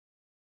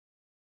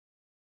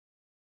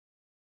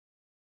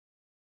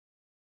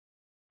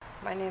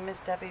My name is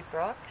Debbie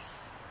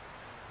Brooks,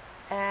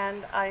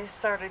 and I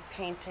started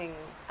painting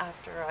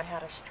after I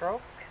had a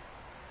stroke,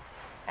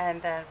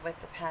 and then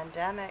with the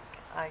pandemic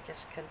I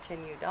just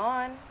continued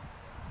on.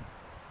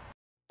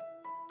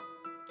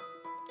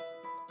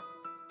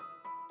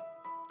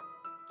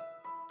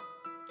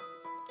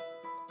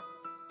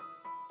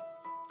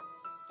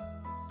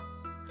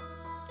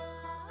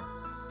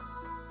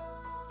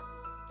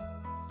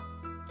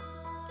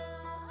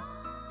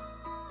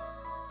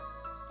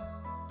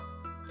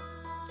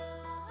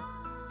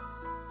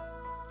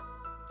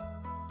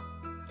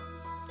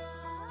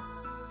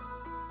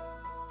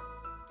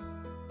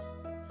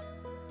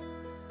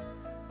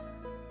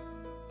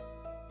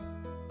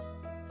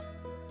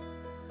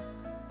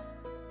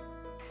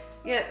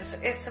 Yes,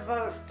 it's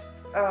about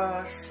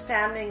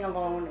standing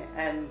alone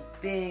and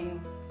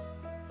being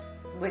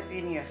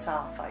within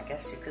yourself, I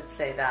guess you could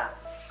say that.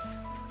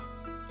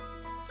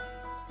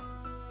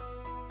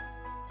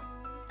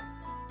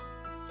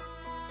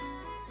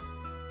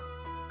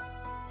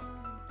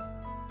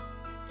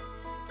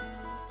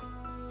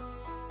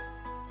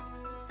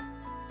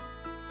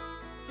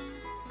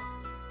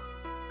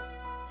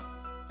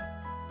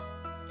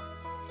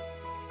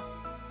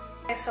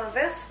 Okay, so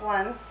this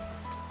one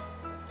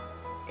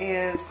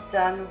is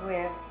done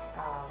with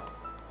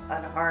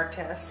an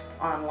artist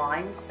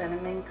online,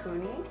 Cinnamon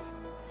Cooney.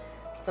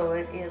 So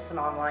it is an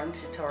online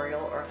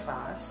tutorial or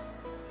class,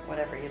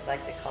 whatever you'd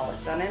like to call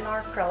it, done in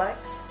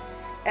acrylics.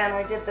 And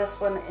I did this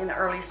one in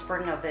early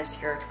spring of this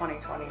year,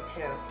 2022.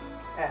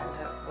 And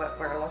what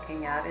we're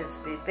looking at is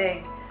the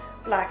big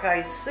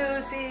black-eyed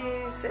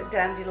Susies,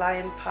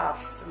 dandelion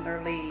puffs and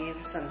their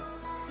leaves, and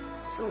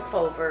some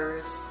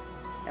clovers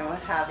and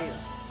what have you.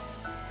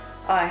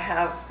 I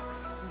have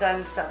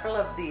done several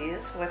of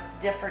these with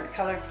different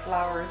colored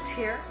flowers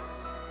here.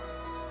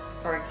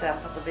 For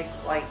example, the big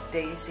white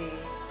daisy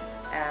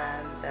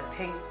and the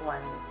pink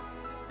one.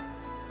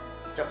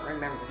 Don't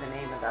remember the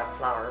name of that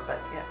flower, but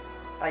yeah,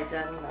 I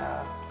done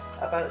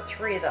about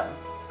 3 of them.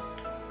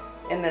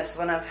 In this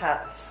one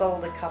I've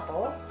sold a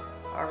couple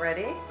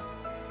already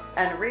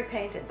and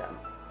repainted them.